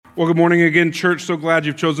Well, good morning again, church. So glad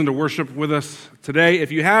you've chosen to worship with us today.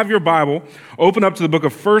 If you have your Bible, open up to the book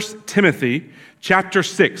of 1 Timothy, chapter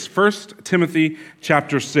 6. 1 Timothy,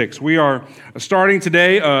 chapter 6. We are starting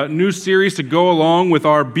today a new series to go along with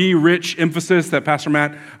our Be Rich emphasis that Pastor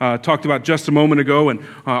Matt talked about just a moment ago. And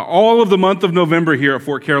all of the month of November here at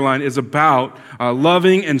Fort Caroline is about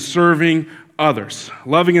loving and serving others,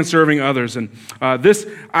 loving and serving others. And this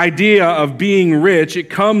idea of being rich, it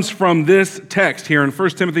comes from this text here in 1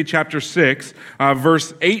 Timothy chapter 6,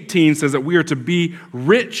 verse 18 says that we are to be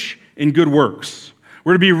rich in good works.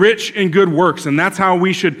 We're to be rich in good works, and that's how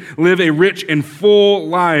we should live a rich and full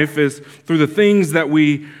life, is through the things that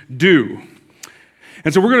we do.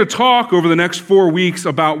 And so we're going to talk over the next 4 weeks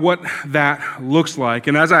about what that looks like.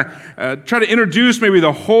 And as I try to introduce maybe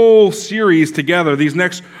the whole series together, these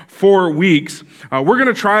next 4 weeks, we're going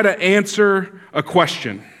to try to answer a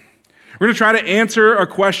question. We're going to try to answer a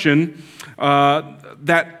question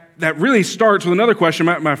that really starts with another question.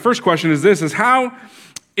 My first question is this, is how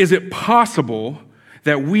is it possible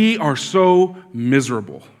that we are so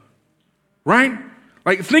miserable? Right?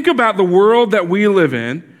 Like, think about the world that we live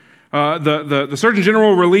in. The Surgeon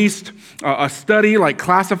General released a study like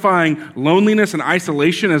classifying loneliness and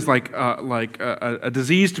isolation as like a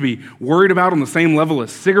disease to be worried about on the same level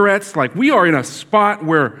as cigarettes. Like, we are in a spot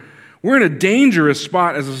where we're in a dangerous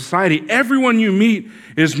spot as a society. Everyone you meet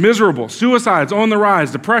is miserable. Suicide's on the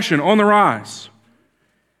rise, depression on the rise.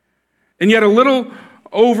 And yet a little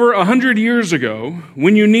over 100 years ago,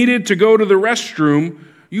 when you needed to go to the restroom,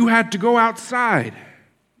 you had to go outside.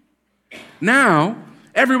 Now,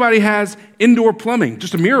 everybody has indoor plumbing.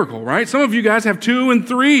 Just a miracle, right? Some of you guys have 2 and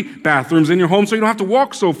 3 bathrooms in your home, so you don't have to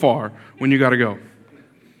walk so far when you got to go.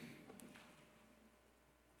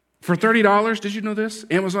 For $30, did you know this?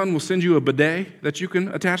 Amazon will send you a bidet that you can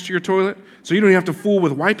attach to your toilet, so you don't even have to fool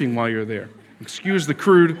with wiping while you're there. Excuse the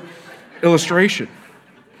crude illustration.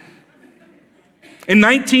 In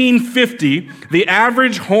 1950, the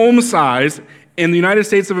average home size in the United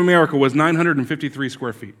States of America was 953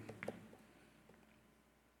 square feet.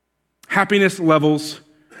 Happiness levels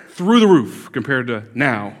through the roof compared to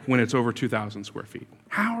now when it's over 2,000 square feet.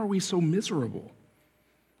 How are we so miserable?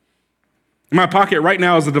 In my pocket right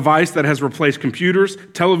now is a device that has replaced computers,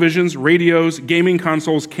 televisions, radios, gaming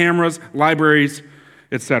consoles, cameras, libraries,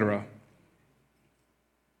 etc.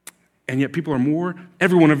 And yet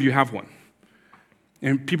every one of you have one.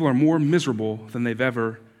 And people are more miserable than they've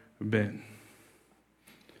ever been.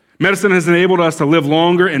 Medicine has enabled us to live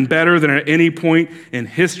longer and better than at any point in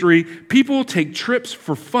history. People take trips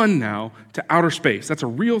for fun now to outer space. That's a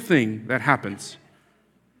real thing that happens.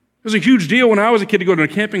 It was a huge deal when I was a kid to go on a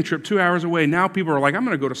camping trip 2 hours away. Now people are like, I'm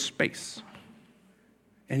going to go to space.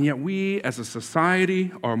 And yet we as a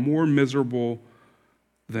society are more miserable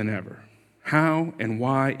than ever. How and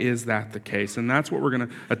why is that the case? And that's what we're going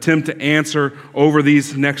to attempt to answer over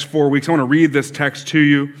these next 4 weeks. I want to read this text to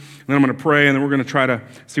you, and then I'm going to pray, and then we're going to try to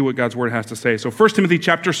see what God's word has to say. So 1 Timothy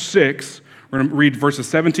chapter 6, we're going to read verses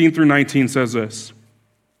 17 through 19, says this.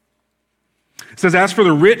 It says, "As for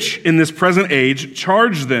the rich in this present age,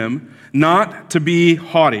 charge them not to be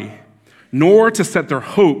haughty, nor to set their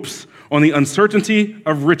hopes on the uncertainty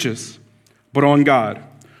of riches, but on God,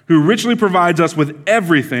 who richly provides us with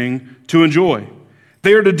everything to enjoy.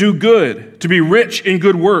 They are to do good, to be rich in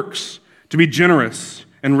good works, to be generous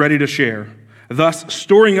and ready to share, thus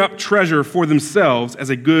storing up treasure for themselves as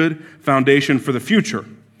a good foundation for the future,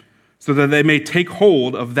 so that they may take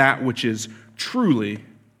hold of that which is truly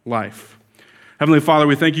life." Heavenly Father,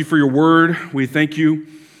 we thank you for your word. We thank you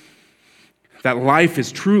that life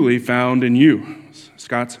is truly found in you.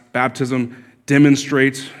 Scott's baptism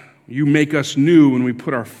demonstrates you make us new when we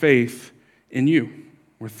put our faith in you.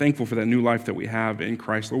 We're thankful for that new life that we have in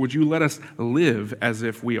Christ. Lord, would you let us live as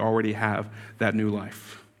if we already have that new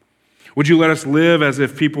life? Would you let us live as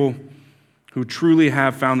if people who truly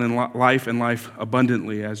have found in life and life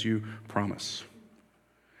abundantly as you promise?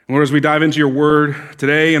 And Lord, as we dive into your word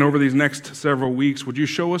today and over these next several weeks, would you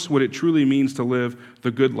show us what it truly means to live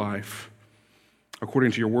the good life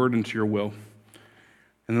according to your word and to your will?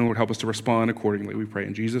 And then, Lord, help us to respond accordingly. We pray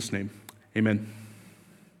in Jesus' name. Amen.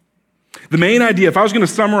 The main idea, if I was going to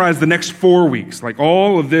summarize the next 4 weeks, like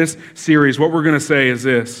all of this series, what we're going to say is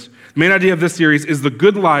this. The main idea of this series is the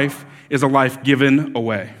good life is a life given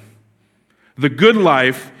away. The good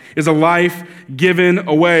life is a life given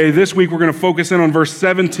away. This week, we're going to focus in on verse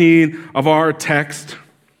 17 of our text.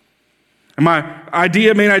 And my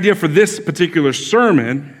main idea for this particular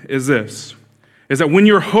sermon is this, is that when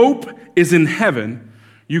your hope is in heaven,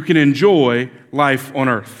 you can enjoy life on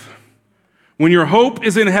earth. When your hope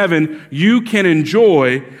is in heaven, you can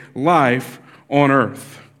enjoy life on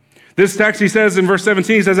earth. This text, he says in verse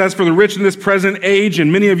 17, he says, as for the rich in this present age,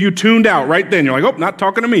 and many of you tuned out right then. You're like, oh, not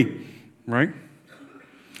talking to me, right?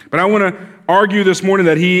 But I want to argue this morning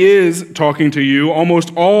that he is talking to you.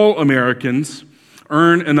 Almost all Americans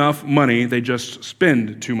earn enough money, they just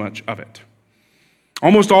spend too much of it.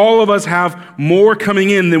 Almost all of us have more coming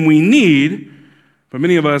in than we need, but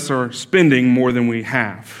many of us are spending more than we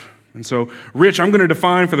have. And so, rich, I'm going to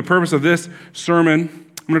define for the purpose of this sermon,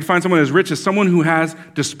 I'm going to define someone as rich as someone who has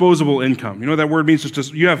disposable income. You know what that word means?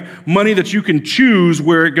 Just you have money that you can choose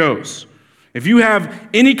where it goes. If you have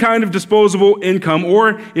any kind of disposable income,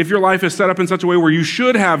 or if your life is set up in such a way where you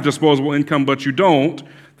should have disposable income but you don't,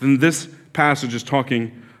 then this passage is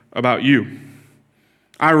talking about you.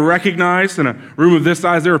 I recognize in a room of this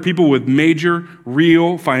size, there are people with major,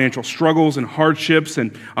 real financial struggles and hardships,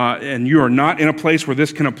 and you are not in a place where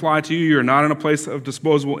this can apply to you. You're not in a place of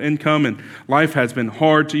disposable income, and life has been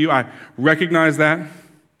hard to you. I recognize that.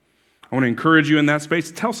 I want to encourage you in that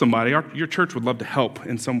space. Tell somebody. Your church would love to help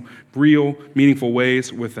in some real, meaningful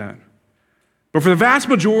ways with that. But for the vast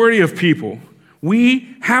majority of people,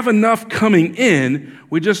 we have enough coming in,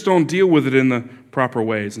 we just don't deal with it in the proper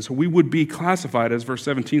ways. And so we would be classified, as verse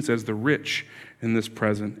 17 says, the rich in this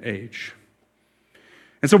present age.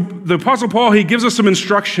 And so the Apostle Paul, he gives us some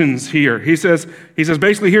instructions here. He says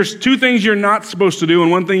basically, here's two things you're not supposed to do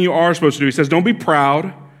and one thing you are supposed to do. He says, don't be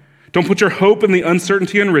proud. Don't put your hope in the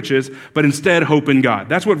uncertainty and riches, but instead hope in God.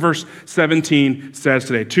 That's what verse 17 says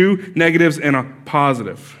today. Two negatives and a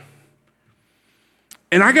positive.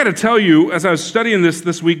 And I got to tell you, as I was studying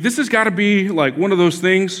this week, this has got to be like one of those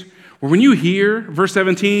things where when you hear verse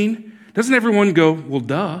 17, doesn't everyone go, well,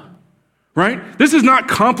 duh, right? This is not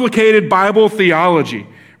complicated Bible theology,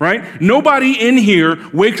 right? Nobody in here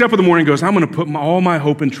wakes up in the morning and goes, I'm going to put all my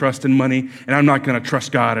hope and trust in money, and I'm not going to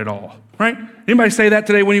trust God at all, right? Anybody say that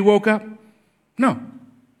today when you woke up? No.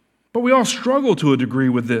 But we all struggle to a degree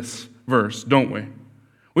with this verse, don't we?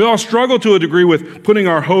 We all struggle to a degree with putting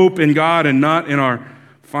our hope in God and not in our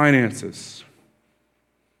finances.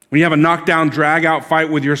 When you have a knockdown, drag-out fight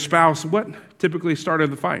with your spouse, what typically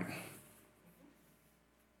started the fight?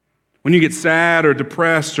 When you get sad or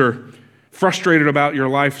depressed or frustrated about your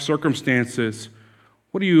life circumstances,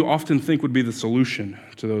 what do you often think would be the solution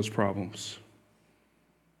to those problems?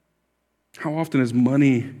 How often is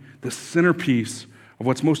money the centerpiece of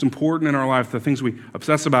what's most important in our life, the things we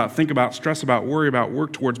obsess about, think about, stress about, worry about,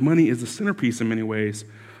 work towards? Money is the centerpiece in many ways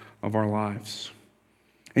of our lives.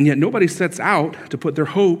 And yet nobody sets out to put their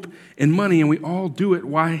hope in money, and we all do it.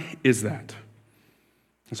 Why is that?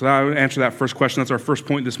 And so I would answer that first question. That's our first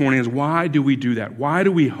point this morning, is why do we do that? Why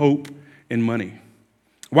do we hope in money?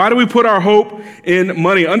 Why do we put our hope in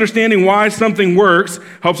money? Understanding why something works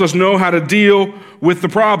helps us know how to deal with the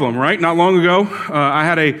problem, right? Not long ago, I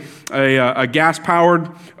had a gas-powered,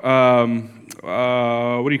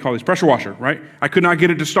 what do you call these? Pressure washer, right? I could not get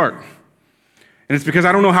it to start. And it's because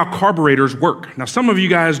I don't know how carburetors work. Now, some of you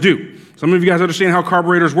guys do. Some of you guys understand how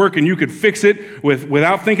carburetors work, and you could fix it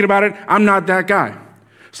without thinking about it. I'm not that guy.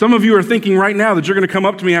 Some of you are thinking right now that you're going to come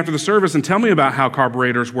up to me after the service and tell me about how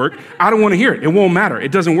carburetors work. I don't want to hear it. It won't matter.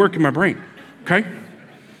 It doesn't work in my brain, okay?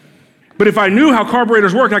 But if I knew how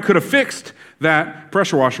carburetors work, I could have fixed that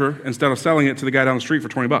pressure washer instead of selling it to the guy down the street for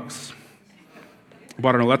 $20. I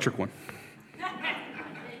bought an electric one.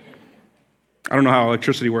 I don't know how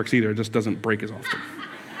electricity works either. It just doesn't break as often.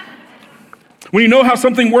 When you know how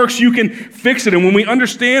something works, you can fix it. And when we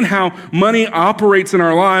understand how money operates in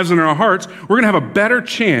our lives and in our hearts, we're going to have a better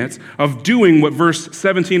chance of doing what verse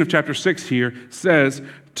 17 of chapter 6 here says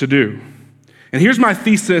to do. And here's my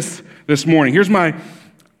thesis this morning. Here's my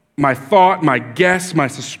thought, my guess, my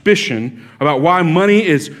suspicion about why money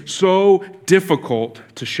is so difficult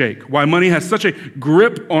to shake, why money has such a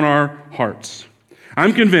grip on our hearts.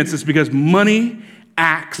 I'm convinced it's because money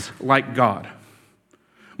acts like God.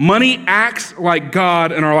 Money acts like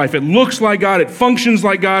God in our life. It looks like God. It functions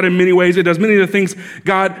like God in many ways. It does many of the things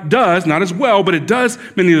God does, not as well, but it does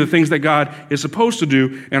many of the things that God is supposed to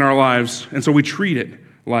do in our lives. And so we treat it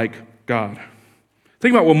like God.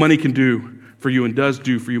 Think about what money can do for you and does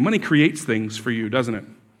do for you. Money creates things for you, doesn't it?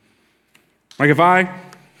 Like if I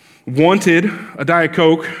wanted a Diet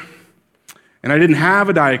Coke and I didn't have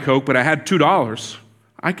a Diet Coke, but I had $2,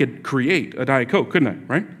 I could create a Diet Coke, couldn't I,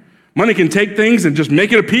 right? Money can take things and just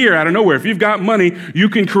make it appear out of nowhere. If you've got money, you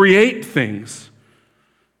can create things.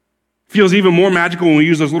 Feels even more magical when we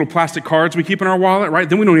use those little plastic cards we keep in our wallet, right?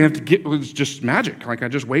 Then we don't even have to it's just magic. Like I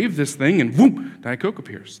just wave this thing and whoop, Diet Coke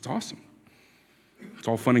appears. It's awesome. It's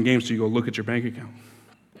all fun and games till you go look at your bank account.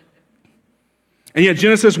 And yet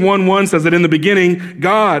Genesis 1:1 says that in the beginning,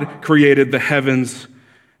 God created the heavens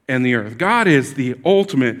and the earth. God is the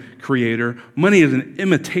ultimate creator. Money is an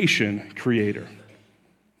imitation creator.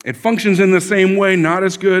 It functions in the same way, not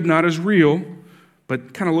as good, not as real,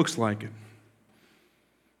 but kind of looks like it.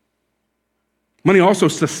 Money also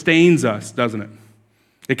sustains us, doesn't it?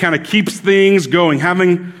 It kind of keeps things going.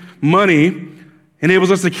 Having money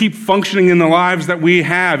enables us to keep functioning in the lives that we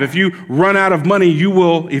have. If you run out of money, you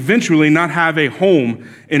will eventually not have a home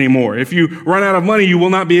anymore. If you run out of money, you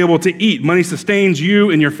will not be able to eat. Money sustains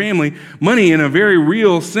you and your family. Money, in a very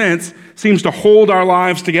real sense, seems to hold our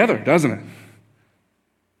lives together, doesn't it?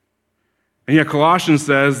 And yet Colossians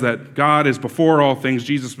says that God is before all things,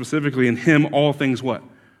 Jesus specifically, in him all things what?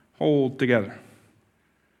 Hold together.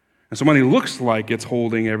 And so money looks like it's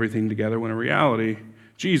holding everything together when in reality,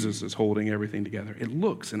 Jesus is holding everything together. It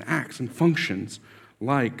looks and acts and functions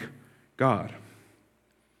like God.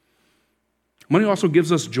 Money also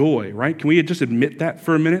gives us joy, right? Can we just admit that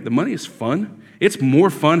for a minute? The money is fun. It's more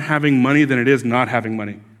fun having money than it is not having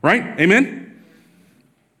money, right? Amen?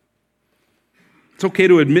 It's okay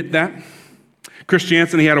to admit that. Chris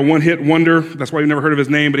Jansen, he had a one-hit wonder. That's why you've never heard of his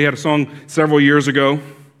name, but he had a song several years ago.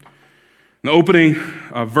 The opening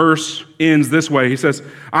verse ends this way. He says,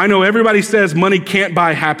 I know everybody says money can't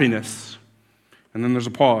buy happiness. And then there's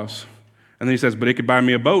a pause. And then he says, but it could buy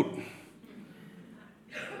me a boat.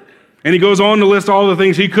 And he goes on to list all the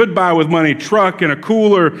things he could buy with money, truck and a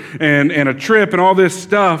cooler and a trip and all this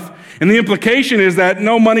stuff. And the implication is that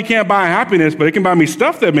no, money can't buy happiness, but it can buy me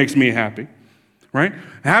stuff that makes me happy, right?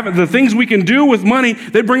 The things we can do with money,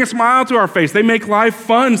 they bring a smile to our face. They make life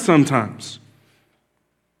fun sometimes.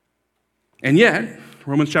 And yet,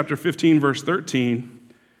 Romans chapter 15, verse 13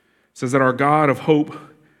 says that our God of hope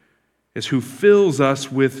is who fills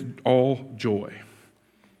us with all joy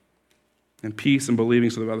and peace and believing,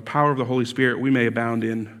 so that by the power of the Holy Spirit we may abound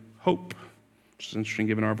in hope, which is interesting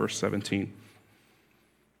given our verse 17.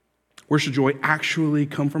 Where should joy actually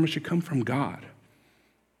come from? It should come from God.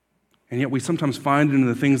 And yet we sometimes find it in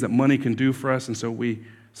the things that money can do for us, and so we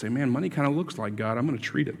say, man, money kind of looks like God. I'm going to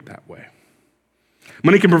treat it that way.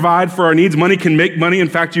 Money can provide for our needs. Money can make money. In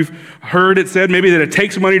fact, you've heard it said maybe that it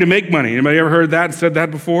takes money to make money. Anybody ever heard that and said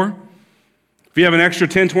that before? If you have an extra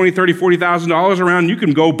 $10,000, $20,000, $30,000, $40,000 around, you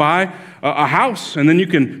can go buy a house, and then you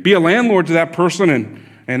can be a landlord to that person,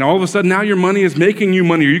 and all of a sudden now your money is making you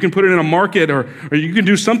money, or you can put it in a market, or you can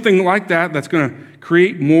do something like that that's going to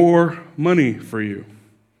create more money for you.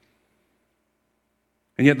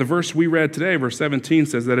 And yet the verse we read today, verse 17,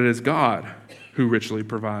 says that it is God who richly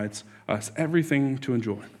provides us everything to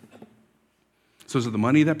enjoy. So is it the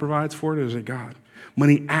money that provides for it, or is it God?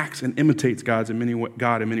 Money acts and imitates God in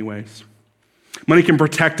many ways. Money can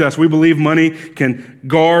protect us. We believe money can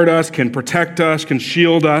guard us, can protect us, can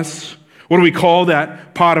shield us. What do we call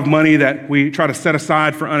that pot of money that we try to set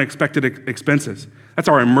aside for unexpected expenses? That's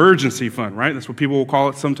our emergency fund, right? That's what people will call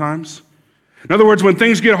it sometimes. In other words, when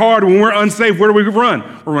things get hard, when we're unsafe, where do we run?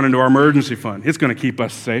 We're running to our emergency fund. It's going to keep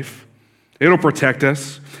us safe. It'll protect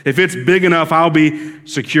us. If it's big enough, I'll be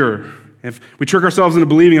secure. If we trick ourselves into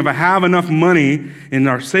believing if I have enough money in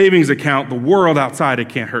our savings account, the world outside, it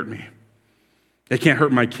can't hurt me. It can't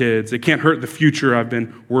hurt my kids. It can't hurt the future I've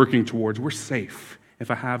been working towards. We're safe if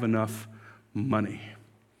I have enough money.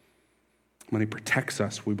 Money protects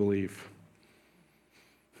us, we believe.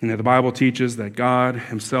 You know, the Bible teaches that God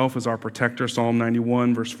himself is our protector. Psalm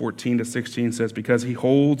 91, verse 14 to 16 says, because he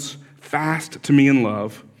holds fast to me in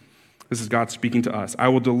love. This is God speaking to us. I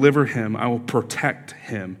will deliver him. I will protect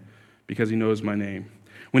him because he knows my name.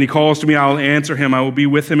 When he calls to me, I will answer him. I will be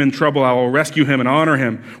with him in trouble. I will rescue him and honor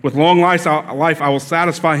him. With long life, I will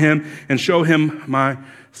satisfy him and show him my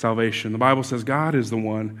salvation. The Bible says God is the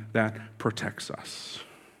one that protects us.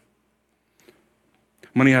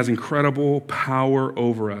 Money has incredible power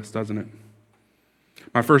over us, doesn't it?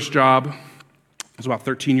 My first job, I was about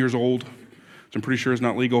 13 years old, which I'm pretty sure is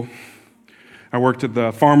not legal. I worked at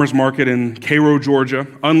the farmer's market in Cairo, Georgia,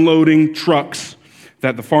 unloading trucks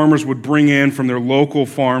that the farmers would bring in from their local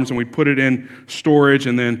farms, and we'd put it in storage,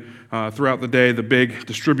 and then throughout the day, the big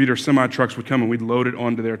distributor semi-trucks would come, and we'd load it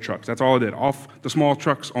onto their trucks. That's all I did, off the small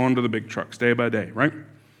trucks onto the big trucks, day by day, right? And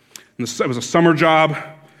it was a summer job,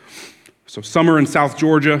 so summer in South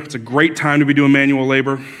Georgia, it's a great time to be doing manual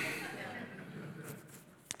labor.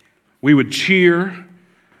 We would cheer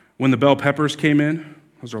when the bell peppers came in.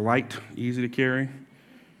 Those are light, easy to carry.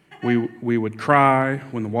 We would cry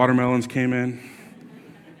when the watermelons came in.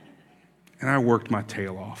 And I worked my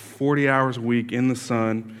tail off. 40 hours a week in the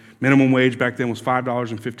sun. Minimum wage back then was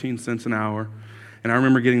 $5.15 an hour. And I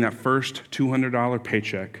remember getting that first $200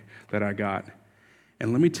 paycheck that I got.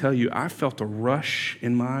 And let me tell you, I felt a rush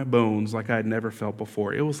in my bones like I had never felt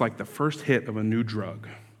before. It was like the first hit of a new drug.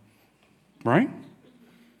 right?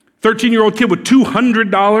 13-year-old kid with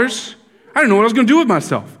 $200. I didn't know what I was going to do with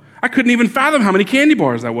myself. I couldn't even fathom how many candy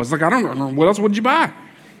bars that was. Like, I don't know, what else would you buy?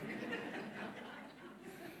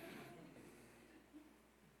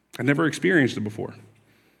 I'd never experienced it before.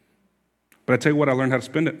 But I tell you what, I learned how to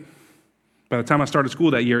spend it. By the time I started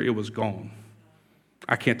school that year, it was gone.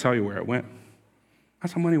 I can't tell you where it went.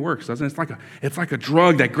 That's how money works, doesn't it? It's like a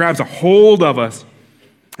drug that grabs a hold of us.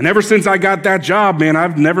 And ever since I got that job, man,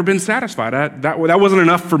 I've never been satisfied. That wasn't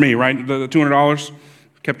enough for me, right? The $200,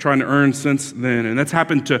 kept trying to earn since then. And that's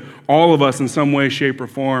happened to all of us in some way, shape, or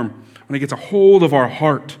form. When it gets a hold of our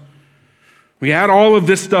heart, we add all of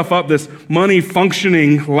this stuff up, this money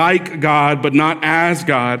functioning like God, but not as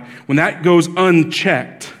God. When that goes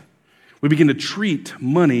unchecked, we begin to treat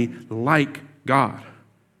money like God.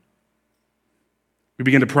 We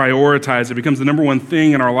begin to prioritize it. It becomes the number one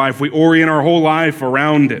thing in our life. We orient our whole life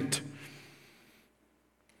around it.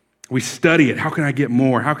 We study it. How can I get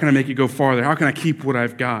more? How can I make it go farther? How can I keep what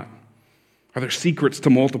I've got? Are there secrets to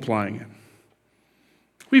multiplying it?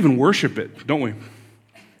 We even worship it, don't we?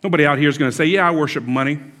 Nobody out here is going to say, yeah, I worship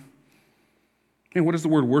money. Hey, what does the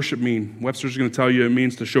word worship mean? Webster's going to tell you it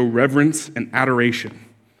means to show reverence and adoration.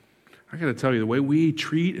 I got to tell you, the way we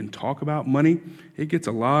treat and talk about money, it gets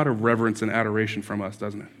a lot of reverence and adoration from us,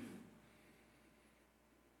 doesn't it?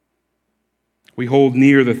 We hold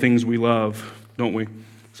near the things we love, don't we?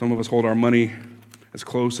 Some of us hold our money as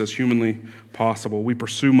close as humanly possible. We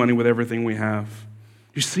pursue money with everything we have.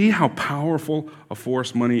 You see how powerful a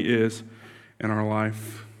force money is in our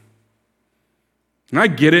life? And I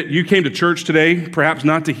get it. You came to church today, perhaps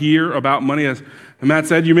not to hear about money. As Matt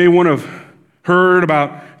said, you may want to have heard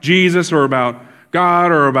about Jesus or about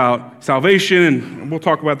God or about salvation, and we'll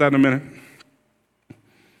talk about that in a minute.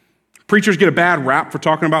 Preachers get a bad rap for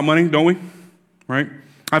talking about money, don't we? Right?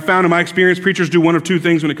 I found in my experience, preachers do one of two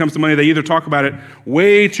things when it comes to money. They either talk about it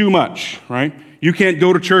way too much, right? You can't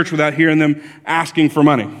go to church without hearing them asking for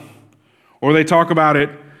money. Or they talk about it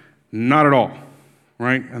not at all,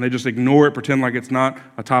 right? And they just ignore it, pretend like it's not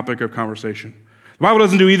a topic of conversation. The Bible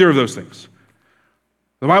doesn't do either of those things.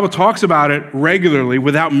 The Bible talks about it regularly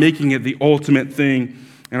without making it the ultimate thing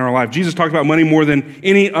in our life. Jesus talked about money more than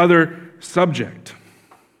any other subject.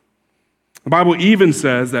 The Bible even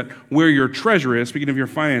says that where your treasure is, speaking of your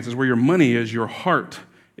finances, where your money is, your heart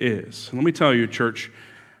is. And let me tell you, church,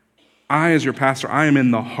 I, as your pastor, I am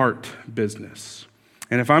in the heart business.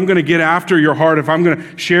 And if I'm going to get after your heart, if I'm going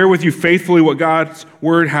to share with you faithfully what God's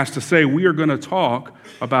word has to say, we are going to talk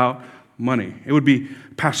about money. It would be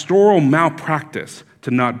pastoral malpractice to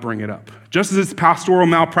not bring it up. Just as it's pastoral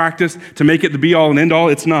malpractice to make it the be-all and end-all,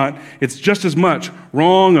 it's not. It's just as much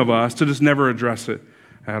wrong of us to just never address it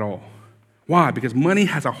at all. Why? Because money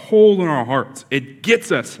has a hold in our hearts. It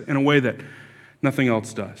gets us in a way that nothing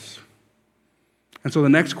else does. And so the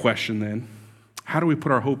next question then, how do we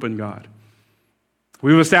put our hope in God?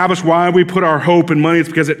 We've established why we put our hope in money. It's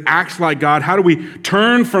because it acts like God. How do we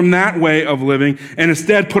turn from that way of living and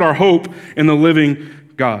instead put our hope in the living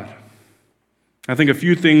God? I think a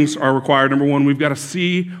few things are required. Number one, we've got to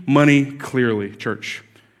see money clearly, church.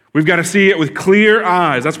 We've got to see it with clear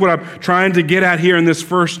eyes. That's what I'm trying to get at here in this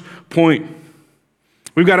first point.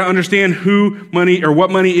 We've got to understand who money or what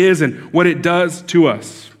money is and what it does to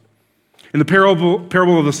us. In the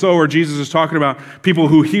parable of the sower, Jesus is talking about people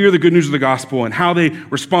who hear the good news of the gospel and how they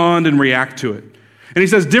respond and react to it. And he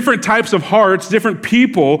says different types of hearts, different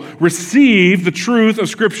people receive the truth of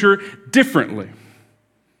Scripture differently.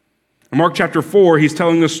 In Mark chapter 4, he's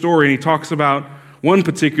telling this story, and he talks about one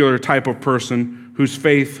particular type of person whose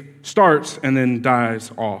faith starts and then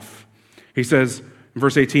dies off. He says in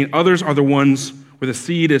verse 18, others are the ones where the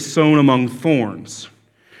seed is sown among thorns.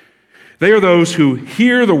 They are those who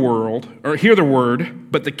hear the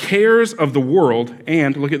word, but the cares of the world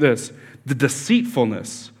and, look at this, the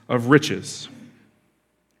deceitfulness of riches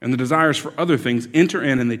and the desires for other things enter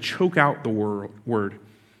in and they choke out the word,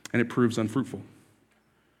 and it proves unfruitful.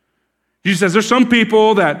 Jesus says there's some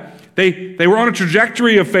people that they were on a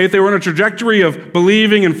trajectory of faith, they were on a trajectory of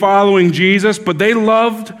believing and following Jesus, but they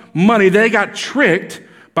loved money. They got tricked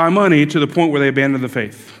by money to the point where they abandoned the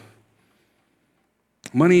faith.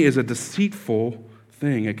 Money is a deceitful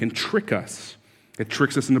thing. It can trick us. It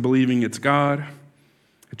tricks us into believing it's God.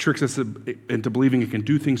 It tricks us into believing it can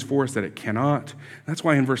do things for us that it cannot. That's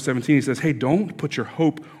why in verse 17 he says, hey, don't put your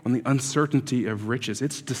hope on the uncertainty of riches.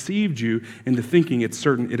 It's deceived you into thinking it's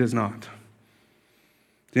certain. It is not.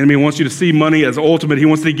 The enemy wants you to see money as ultimate. He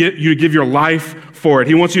wants to get you to give your life for it.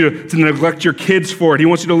 He wants you to neglect your kids for it. He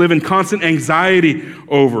wants you to live in constant anxiety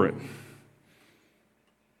over it.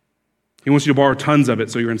 He wants you to borrow tons of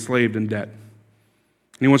it so you're enslaved in debt.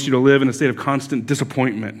 he wants you to live in a state of constant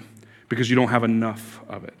disappointment because you don't have enough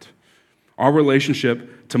of it. Our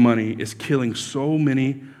relationship to money is killing so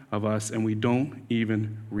many of us, and we don't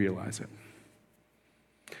even realize it.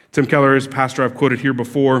 Tim Keller is a pastor I've quoted here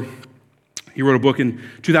before. He wrote a book in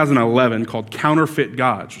 2011 called Counterfeit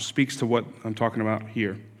Gods, which speaks to what I'm talking about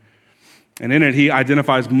here. And in it, he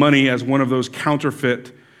identifies money as one of those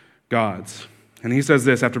counterfeit gods. And he says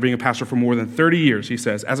this after being a pastor for more than 30 years. He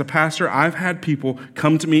says, as a pastor, I've had people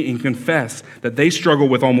come to me and confess that they struggle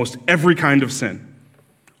with almost every kind of sin.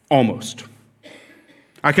 Almost.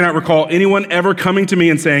 I cannot recall anyone ever coming to me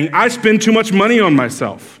and saying, I spend too much money on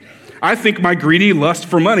myself. I think my greedy lust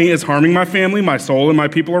for money is harming my family, my soul, and my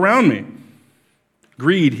people around me.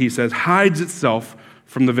 Greed, he says, hides itself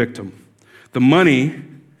from the victim. The money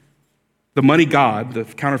god, the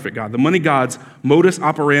counterfeit god, the money god's modus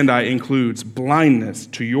operandi includes blindness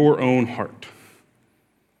to your own heart.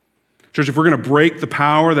 Church, if we're going to break the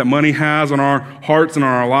power that money has on our hearts and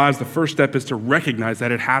on our lives, the first step is to recognize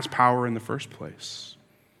that it has power in the first place.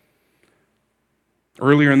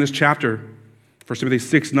 Earlier in this chapter, 1 Timothy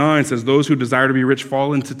 6:9 says, those who desire to be rich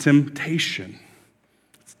fall into temptation.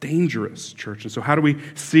 It's dangerous, church. And so how do we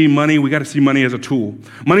see money? We got to see money as a tool.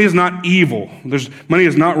 Money is not evil. Money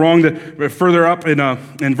is not wrong. Further up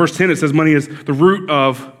in verse 10, it says money is the root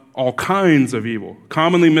of all kinds of evil.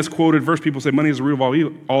 Commonly misquoted verse, people say money is the root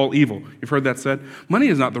of all evil. You've heard that said? Money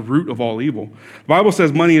is not the root of all evil. The Bible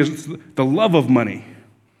says money is the love of money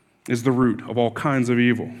is the root of all kinds of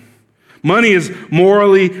evil. Money is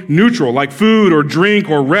morally neutral, like food or drink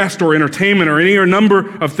or rest or entertainment or any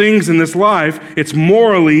number of things in this life. It's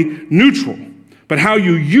morally neutral. But how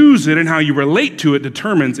you use it and how you relate to it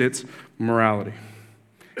determines its morality.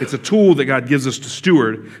 It's a tool that God gives us to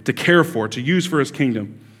steward, to care for, to use for his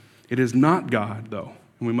kingdom. It is not God, though,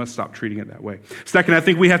 and we must stop treating it that way. Second, I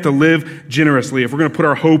think we have to live generously. If we're going to put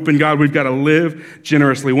our hope in God, we've got to live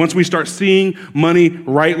generously. Once we start seeing money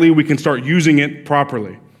rightly, we can start using it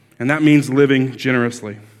properly. And that means living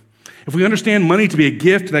generously. If we understand money to be a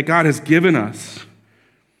gift that God has given us,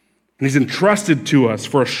 and he's entrusted to us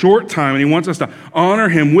for a short time, and he wants us to honor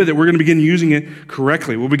him with it, we're going to begin using it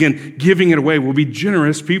correctly. We'll begin giving it away. We'll be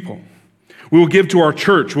generous people. We will give to our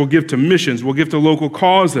church. We'll give to missions. We'll give to local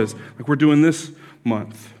causes, like we're doing this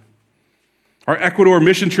month. Our Ecuador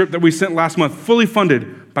mission trip that we sent last month, fully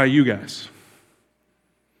funded by you guys.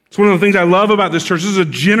 It's one of the things I love about this church. This is a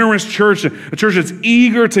generous church, a church that's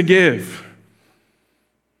eager to give.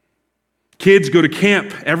 Kids go to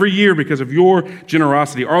camp every year because of your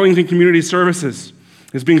generosity. Arlington Community Services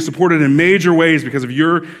is being supported in major ways because of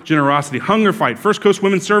your generosity. Hunger Fight, First Coast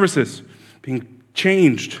Women's Services, being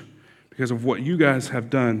changed because of what you guys have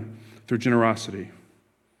done through generosity.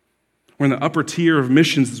 We're in the upper tier of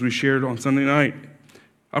missions, as we shared on Sunday night.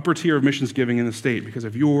 Upper tier of missions giving in the state because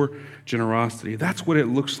of your generosity. That's what it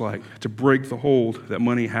looks like to break the hold that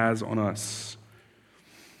money has on us.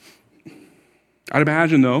 I'd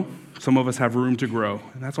imagine, though, some of us have room to grow.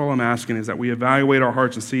 And that's all I'm asking, is that we evaluate our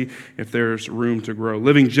hearts and see if there's room to grow.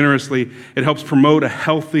 Living generously, it helps promote a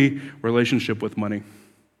healthy relationship with money.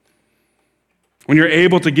 When you're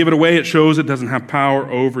able to give it away, it shows it doesn't have power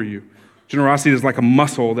over you. Generosity is like a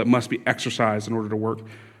muscle that must be exercised in order to work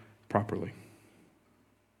properly.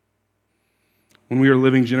 When we are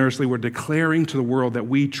living generously, we're declaring to the world that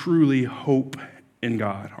we truly hope in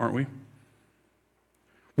God, aren't we?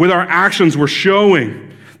 With our actions, we're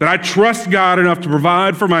showing that I trust God enough to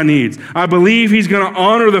provide for my needs. I believe he's going to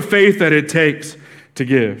honor the faith that it takes to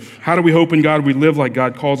give. How do we hope in God? We live like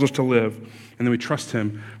God calls us to live, and then we trust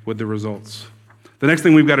him with the results. The next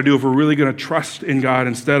thing we've got to do if we're really going to trust in God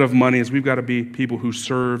instead of money is we've got to be people who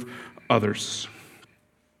serve others.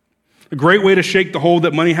 A great way to shake the hold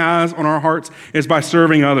that money has on our hearts is by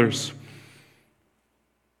serving others.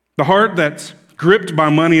 The heart that's gripped by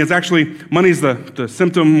money is actually, money's the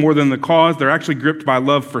symptom more than the cause. They're actually gripped by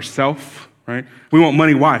love for self, right? We want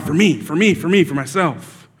money, why? For me, for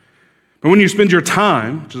myself. But when you spend your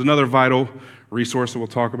time, which is another vital resource that we'll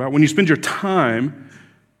talk about, when you spend your time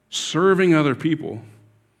serving other people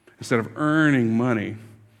instead of earning money,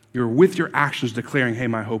 you're with your actions declaring, hey,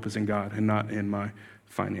 my hope is in God and not in my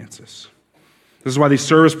finances. This is why these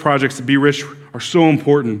service projects to be rich are so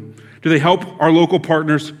important. Do they help our local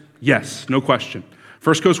partners? Yes, no question.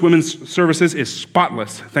 First Coast Women's Services is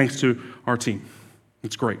spotless thanks to our team.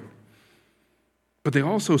 It's great. But they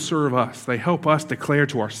also serve us. They help us declare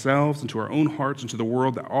to ourselves and to our own hearts and to the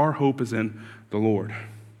world that our hope is in the Lord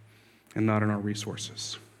and not in our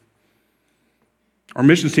resources. Our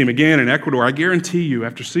missions team, again, in Ecuador, I guarantee you,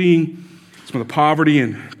 after seeing some of the poverty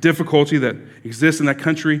and difficulty that exists in that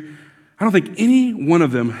country, I don't think any one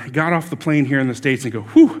of them got off the plane here in the States and go,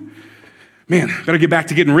 whew, man, better get back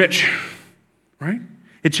to getting rich, right?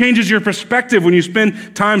 It changes your perspective when you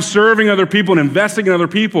spend time serving other people and investing in other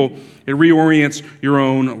people. It reorients your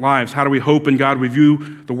own lives. How do we hope in God? We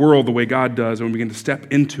view the world the way God does, and we begin to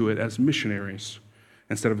step into it as missionaries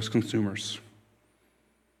instead of as consumers.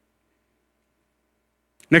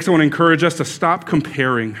 Next, I want to encourage us to stop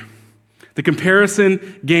comparing. The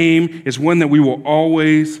comparison game is one that we will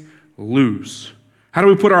always lose. How do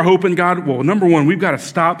we put our hope in God? Well, number one, we've got to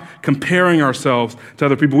stop comparing ourselves to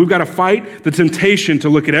other people. We've got to fight the temptation to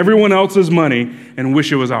look at everyone else's money and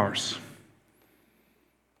wish it was ours.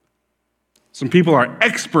 Some people are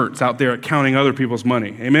experts out there at counting other people's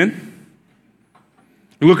money. Amen?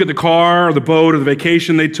 You look at the car or the boat or the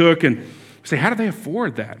vacation they took and say, how do they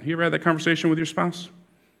afford that? You ever had that conversation with your spouse?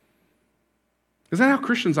 Is that how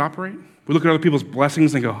Christians operate? We look at other people's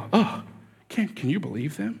blessings and go, oh, can you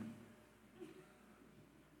believe them?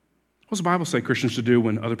 What does the Bible say Christians should do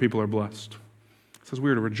when other people are blessed? It says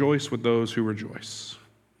we are to rejoice with those who rejoice.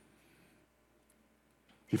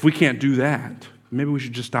 If we can't do that, maybe we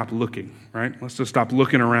should just stop looking, right? Let's just stop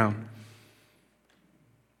looking around.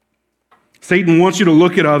 Satan wants you to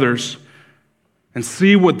look at others and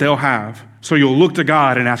see what they'll have, so you'll look to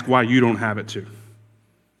God and ask why you don't have it too.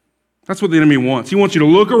 That's what the enemy wants. He wants you to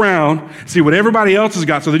look around, see what everybody else has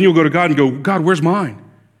got, so then you'll go to God and go, God, where's mine?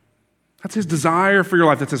 That's his desire for your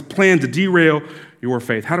life. That's his plan to derail your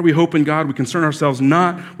faith. How do we hope in God? We concern ourselves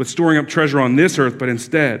not with storing up treasure on this earth, but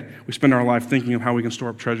instead we spend our life thinking of how we can store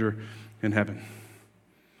up treasure in heaven.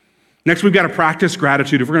 Next, we've got to practice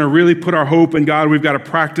gratitude. If we're going to really put our hope in God, we've got to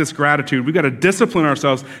practice gratitude. We've got to discipline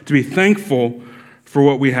ourselves to be thankful for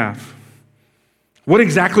what we have. What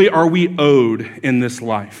exactly are we owed in this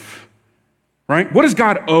life? Right? What does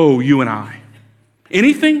God owe you and I?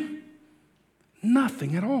 Anything?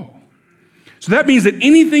 Nothing at all. So that means that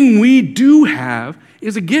anything we do have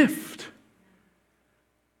is a gift.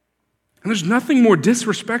 And there's nothing more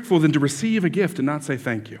disrespectful than to receive a gift and not say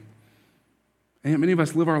thank you. And yet many of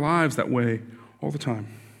us live our lives that way all the time.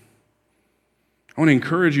 I want to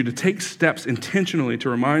encourage you to take steps intentionally to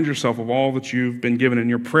remind yourself of all that you've been given in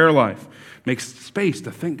your prayer life. Make space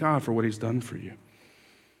to thank God for what he's done for you.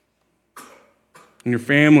 In your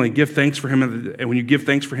family, give thanks for him. And when you give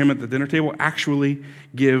thanks for him at the dinner table, actually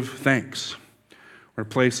give thanks. Our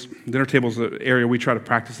place, dinner table is an area we try to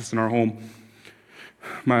practice this in our home.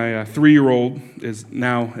 My 3-year-old it's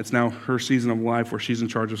now her season of life where she's in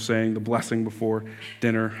charge of saying the blessing before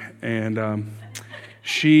dinner. And all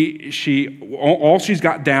she's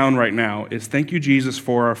got down right now is thank you, Jesus,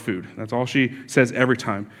 for our food. That's all she says every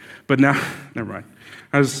time. But now, never mind.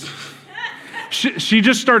 She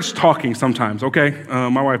just starts talking sometimes, okay?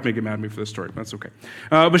 My wife may get mad at me for this story, but that's okay.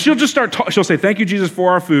 But she'll just she'll say, thank you, Jesus, for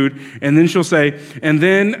our food. And then she'll say, and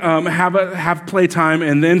then have playtime,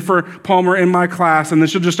 and then for Palmer in my class. And then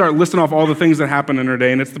she'll just start listing off all the things that happen in her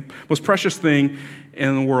day. And it's the most precious thing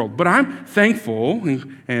in the world. But I'm thankful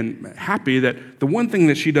and happy that the one thing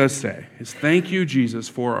that she does say is, thank you, Jesus,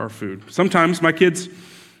 for our food. Sometimes my kids,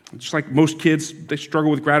 just like most kids, they struggle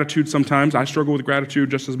with gratitude sometimes. I struggle with gratitude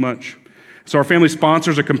just as much. So our family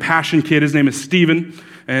sponsors a compassion kid. His name is Stephen.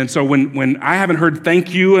 And so when I haven't heard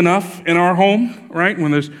thank you enough in our home, right, when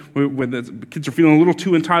the kids are feeling a little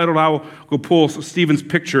too entitled, I will go pull Stephen's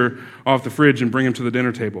picture off the fridge and bring him to the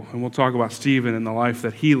dinner table. And we'll talk about Stephen and the life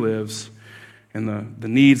that he lives and the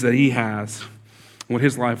needs that he has, what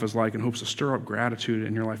his life is like, in hopes to stir up gratitude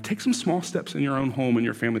in your life. Take some small steps in your own home and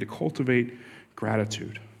your family to cultivate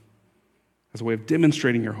gratitude as a way of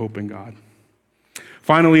demonstrating your hope in God.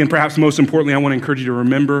 Finally, and perhaps most importantly, I want to encourage you to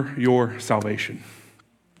remember your salvation.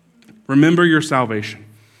 Remember your salvation.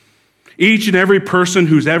 Each and every person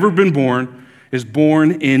who's ever been born is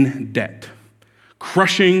born in debt.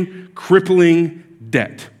 Crushing, crippling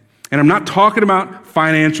debt. And I'm not talking about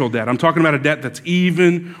financial debt. I'm talking about a debt that's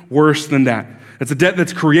even worse than that. It's a debt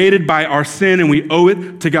that's created by our sin, and we owe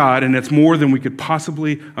it to God, and it's more than we could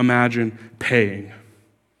possibly imagine paying.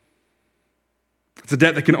 It's a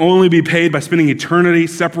debt that can only be paid by spending eternity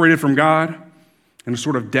separated from God in a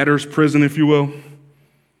sort of debtor's prison, if you will.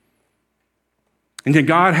 And yet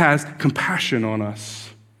God has compassion on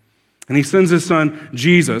us. And he sends his son,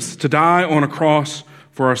 Jesus, to die on a cross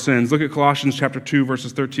for our sins. Look at Colossians chapter 2,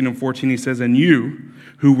 verses 13 and 14. He says, and you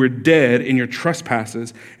who were dead in your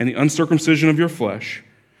trespasses and the uncircumcision of your flesh,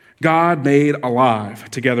 God made alive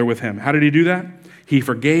together with him. How did he do that? He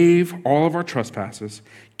forgave all of our trespasses,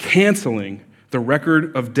 canceling the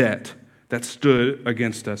record of debt that stood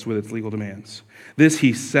against us with its legal demands. This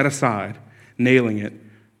he set aside, nailing it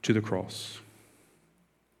to the cross.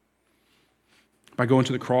 By going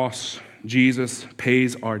to the cross, Jesus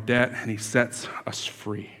pays our debt and he sets us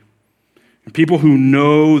free. And people who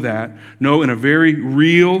know that, know in a very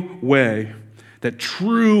real way that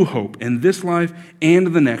true hope in this life and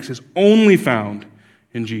the next is only found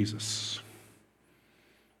in Jesus.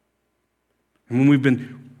 And when we've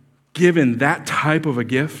been given that type of a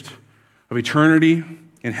gift of eternity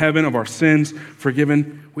in heaven, of our sins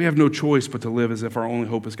forgiven, we have no choice but to live as if our only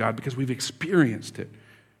hope is God because we've experienced it.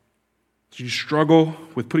 So you struggle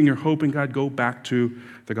with putting your hope in God, go back to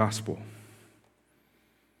the gospel.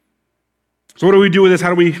 So what do we do with this?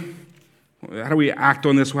 How do we act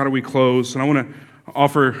on this? How do we close? And I want to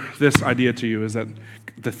offer this idea to you is that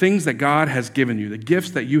the things that God has given you, the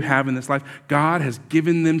gifts that you have in this life, God has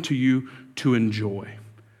given them to you to enjoy.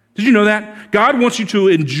 Did you know that? God wants you to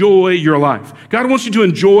enjoy your life. God wants you to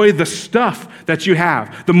enjoy the stuff that you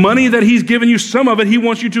have. The money that he's given you, some of it, he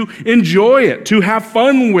wants you to enjoy it, to have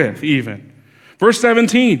fun with even. Verse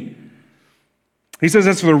 17. He says,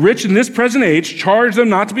 as for the rich in this present age, charge them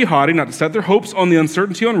not to be haughty, not to set their hopes on the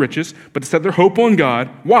uncertainty on riches, but to set their hope on God.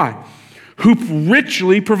 Why? Who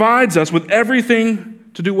richly provides us with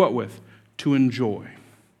everything to do what with? To enjoy.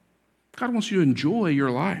 God wants you to enjoy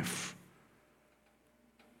your life.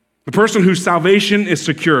 The person whose salvation is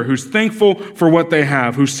secure, who's thankful for what they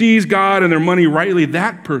have, who sees God and their money rightly,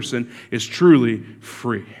 that person is truly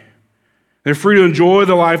free. They're free to enjoy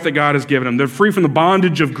the life that God has given them. They're free from the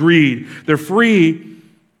bondage of greed. They're free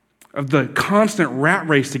of the constant rat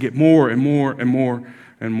race to get more and more and more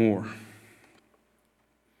and more.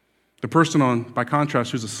 The person, by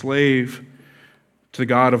contrast, who's a slave to the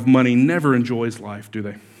God of money never enjoys life, do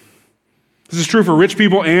they? This is true for rich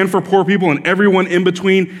people and for poor people and everyone in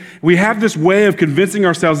between. We have this way of convincing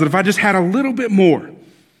ourselves that if I just had a little bit more,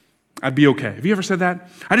 I'd be okay. Have you ever said that?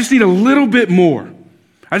 I just need a little bit more.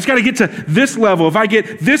 I just got to get to this level. If I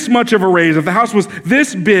get this much of a raise, if the house was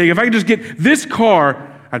this big, if I could just get this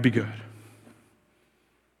car, I'd be good.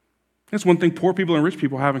 That's one thing poor people and rich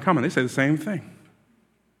people have in common. They say the same thing.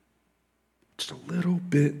 Just a little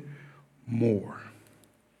bit more.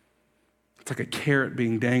 It's like a carrot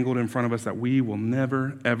being dangled in front of us that we will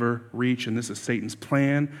never, ever reach. And this is Satan's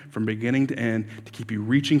plan from beginning to end to keep you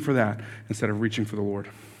reaching for that instead of reaching for the Lord.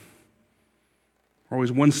 We're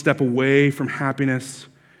always one step away from happiness.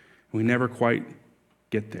 We never quite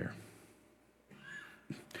get there.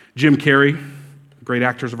 Jim Carrey, great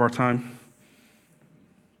actors of our time,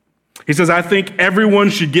 he says, I think everyone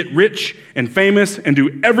should get rich and famous and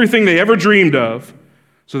do everything they ever dreamed of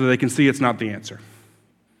so that they can see it's not the answer.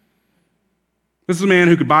 This is a man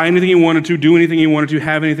who could buy anything he wanted to, do anything he wanted to,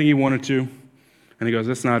 have anything he wanted to. And he goes,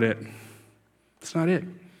 that's not it. That's not it.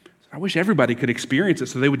 I wish everybody could experience it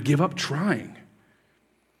so they would give up trying.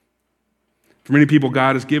 For many people,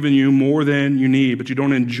 God has given you more than you need, but you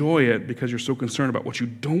don't enjoy it because you're so concerned about what you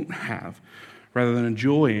don't have rather than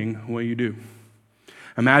enjoying what you do.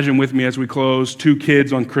 Imagine with me as we close, 2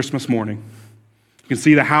 kids on Christmas morning. You can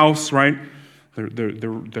see the house, right?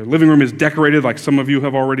 Their living room is decorated like some of you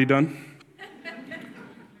have already done.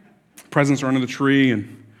 Presents are under the tree,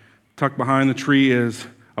 and tucked behind the tree is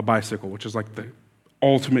a bicycle, which is like the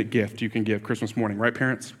ultimate gift you can give Christmas morning, right,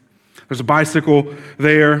 parents? There's a bicycle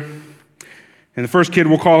there, and the first kid,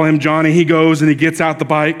 we'll call him Johnny. He goes and he gets out the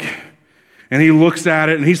bike, and he looks at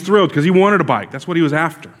it, and he's thrilled because he wanted a bike. That's what he was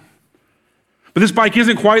after. But this bike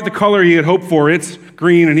isn't quite the color he had hoped for. It's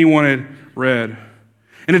green, and he wanted red.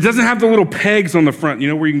 And it doesn't have the little pegs on the front,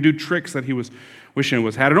 where you can do tricks that he was wishing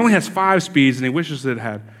it had. It only has 5 speeds, and he wishes it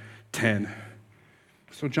had 10.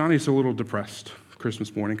 So Johnny's a little depressed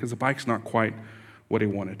Christmas morning because the bike's not quite what he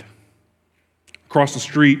wanted. Across the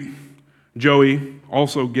street, Joey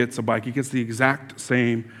also gets a bike. He gets the exact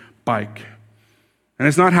same bike. And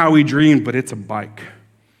it's not how he dreamed, but it's a bike.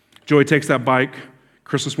 Joey takes that bike.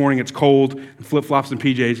 Christmas morning, it's cold, and flip-flops and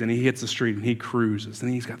PJs, and he hits the street, and he cruises.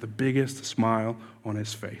 And he's got the biggest smile on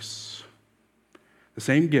his face. The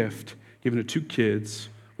same gift given to 2 kids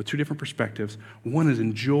with 2 different perspectives. One is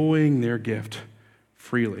enjoying their gift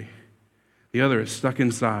freely. The other is stuck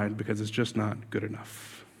inside because it's just not good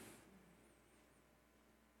enough.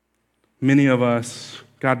 Many of us,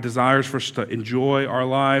 God desires for us to enjoy our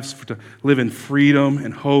lives, to live in freedom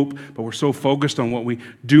and hope, but we're so focused on what we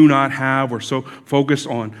do not have. We're so focused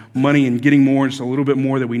on money and getting more, just a little bit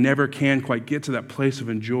more, that we never can quite get to that place of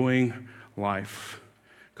enjoying life.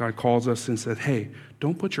 God calls us and said, hey,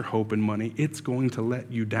 don't put your hope in money. It's going to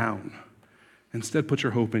let you down. Instead, put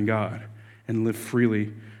your hope in God and live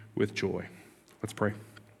freely with joy. Let's pray.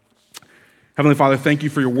 Heavenly Father, thank you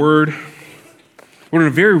for your word. Lord, in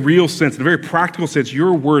a very real sense, in a very practical sense,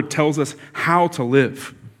 your word tells us how to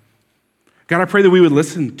live. God, I pray that we would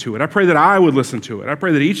listen to it. I pray that I would listen to it. I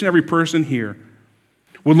pray that each and every person here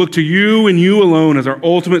would look to you and you alone as our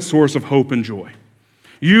ultimate source of hope and joy.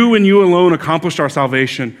 You and you alone accomplished our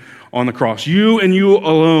salvation on the cross. You and you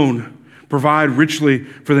alone provide richly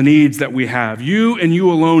for the needs that we have. You and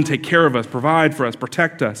you alone take care of us, provide for us,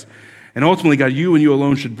 protect us. And ultimately, God, you and you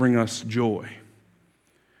alone should bring us joy.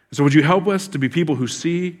 So would you help us to be people who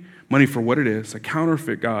see money for what it is, a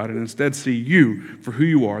counterfeit God, and instead see you for who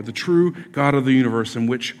you are, the true God of the universe in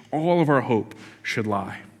which all of our hope should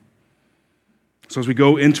lie. So as we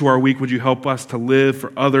go into our week, would you help us to live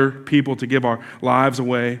for other people, to give our lives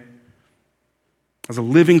away as a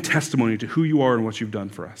living testimony to who you are and what you've done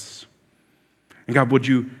for us? And God, would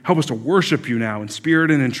you help us to worship you now in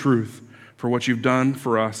spirit and in truth for what you've done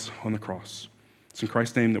for us on the cross? It's in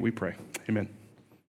Christ's name that we pray. Amen.